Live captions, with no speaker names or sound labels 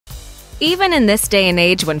Even in this day and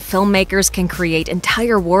age when filmmakers can create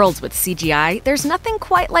entire worlds with CGI, there's nothing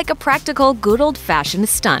quite like a practical, good old-fashioned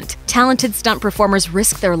stunt. Talented stunt performers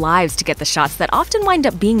risk their lives to get the shots that often wind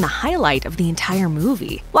up being the highlight of the entire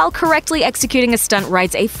movie. While correctly executing a stunt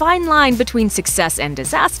rides a fine line between success and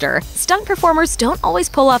disaster, stunt performers don't always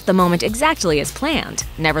pull off the moment exactly as planned.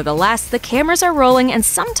 Nevertheless, the cameras are rolling and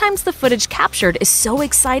sometimes the footage captured is so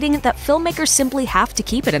exciting that filmmakers simply have to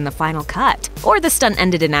keep it in the final cut. Or the stunt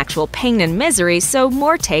ended in actual pain and misery, so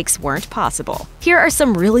more takes weren't possible. Here are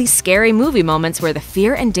some really scary movie moments where the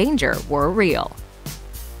fear and danger were real.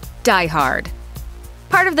 Die Hard.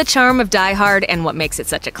 Part of the charm of Die Hard and what makes it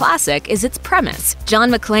such a classic is its premise.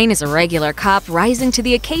 John McClane is a regular cop rising to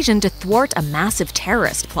the occasion to thwart a massive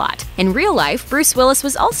terrorist plot. In real life, Bruce Willis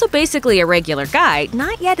was also basically a regular guy,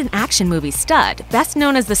 not yet an action movie stud, best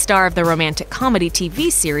known as the star of the romantic comedy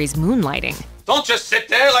TV series Moonlighting. Don't just sit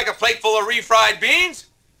there like a plate full of refried beans.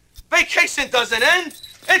 Vacation doesn't end.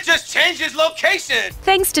 It just changes location!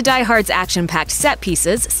 Thanks to Die Hard's action-packed set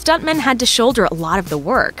pieces, stuntmen had to shoulder a lot of the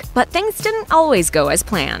work, but things didn't always go as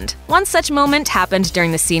planned. One such moment happened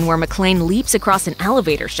during the scene where McClane leaps across an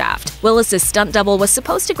elevator shaft. Willis's stunt double was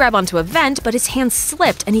supposed to grab onto a vent, but his hand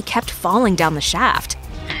slipped and he kept falling down the shaft.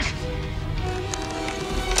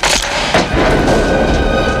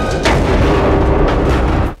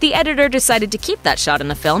 The editor decided to keep that shot in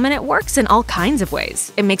the film, and it works in all kinds of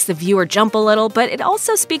ways. It makes the viewer jump a little, but it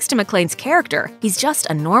also speaks to McClane's character. He's just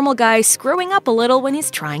a normal guy screwing up a little when he's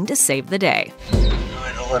trying to save the day.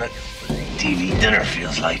 I know what a TV dinner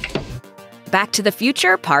feels like. Back to the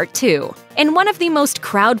Future Part 2. In one of the most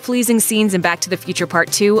crowd-pleasing scenes in Back to the Future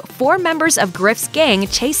Part 2, 4 members of Griff's gang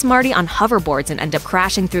chase Marty on hoverboards and end up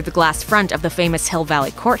crashing through the glass front of the famous Hill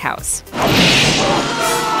Valley courthouse.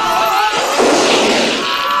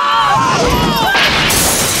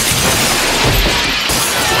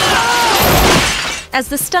 As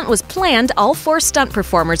the stunt was planned, all 4 stunt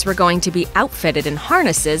performers were going to be outfitted in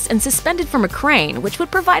harnesses and suspended from a crane, which would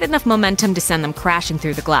provide enough momentum to send them crashing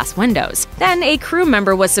through the glass windows. Then, a crew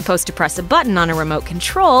member was supposed to press a button on a remote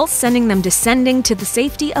control, sending them descending to the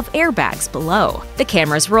safety of airbags below. The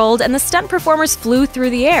cameras rolled and the stunt performers flew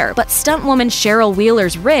through the air, but stuntwoman Cheryl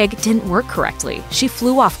Wheeler's rig didn't work correctly. She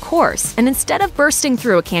flew off course, and instead of bursting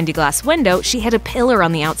through a candy glass window, she hit a pillar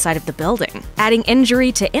on the outside of the building. Adding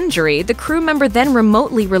injury to injury, the crew member then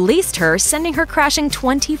remotely released her, sending her crashing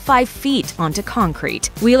 25 feet onto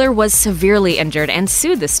concrete. Wheeler was severely injured and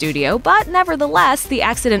sued the studio, but nevertheless, the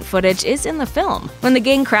accident footage is in the film. When the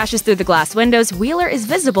gang crashes through the glass windows, Wheeler is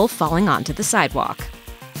visible falling onto the sidewalk.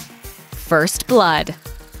 First Blood.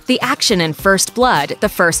 The action in First Blood, the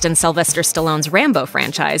first in Sylvester Stallone's Rambo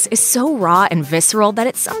franchise, is so raw and visceral that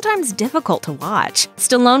it's sometimes difficult to watch.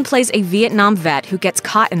 Stallone plays a Vietnam vet who gets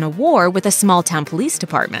caught in a war with a small-town police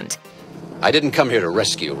department. I didn't come here to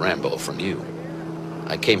rescue Rambo from you.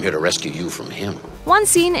 I came here to rescue you from him. One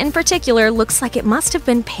scene in particular looks like it must have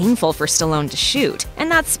been painful for Stallone to shoot, and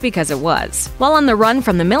that's because it was. While on the run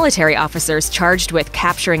from the military officers charged with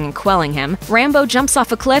capturing and quelling him, Rambo jumps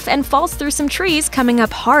off a cliff and falls through some trees, coming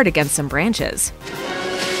up hard against some branches.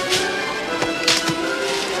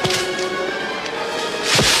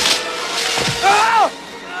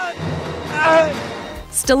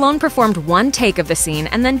 Stallone performed one take of the scene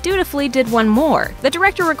and then dutifully did one more. The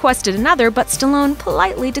director requested another, but Stallone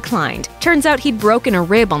politely declined. Turns out he'd broken a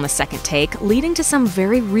rib on the second take, leading to some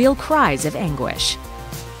very real cries of anguish.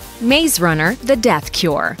 Maze Runner: The Death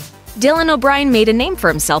Cure. Dylan O'Brien made a name for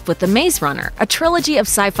himself with The Maze Runner, a trilogy of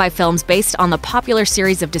sci-fi films based on the popular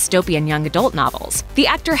series of dystopian young adult novels. The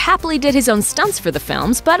actor happily did his own stunts for the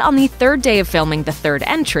films, but on the 3rd day of filming the 3rd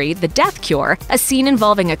entry, The Death Cure, a scene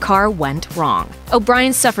involving a car went wrong.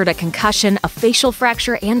 O'Brien suffered a concussion, a facial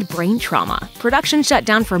fracture, and brain trauma. Production shut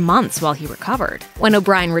down for months while he recovered. When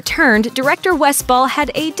O'Brien returned, director Wes Ball had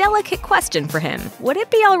a delicate question for him. Would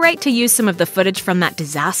it be alright to use some of the footage from that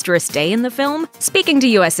disastrous day in the film? Speaking to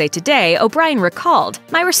USA Today, O'Brien recalled,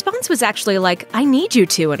 "My response was actually like, I need you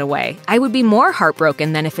to in a way. I would be more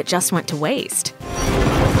heartbroken than if it just went to waste."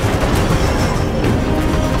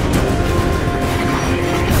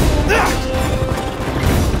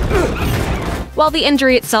 While the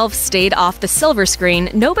injury itself stayed off the silver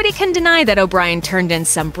screen, nobody can deny that O'Brien turned in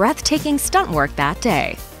some breathtaking stunt work that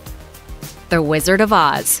day. The Wizard of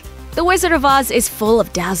Oz. The Wizard of Oz is full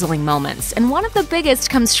of dazzling moments, and one of the biggest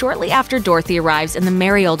comes shortly after Dorothy arrives in the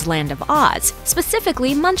merry old land of Oz,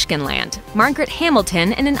 specifically Munchkinland. Margaret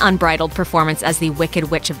Hamilton, in an unbridled performance as the Wicked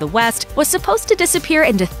Witch of the West, was supposed to disappear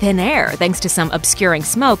into thin air thanks to some obscuring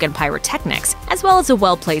smoke and pyrotechnics, as well as a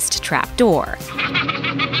well-placed trap door.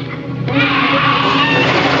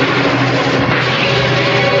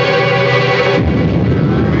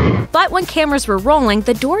 But when cameras were rolling,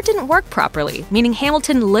 the door didn't work properly, meaning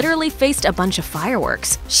Hamilton literally faced a bunch of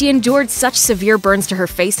fireworks. She endured such severe burns to her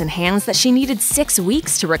face and hands that she needed 6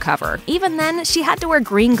 weeks to recover. Even then, she had to wear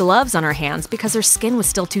green gloves on her hands because her skin was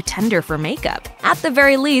still too tender for makeup. At the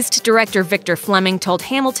very least, director Victor Fleming told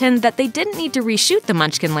Hamilton that they didn't need to reshoot the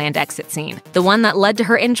Munchkinland exit scene. The one that led to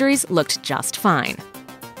her injuries looked just fine.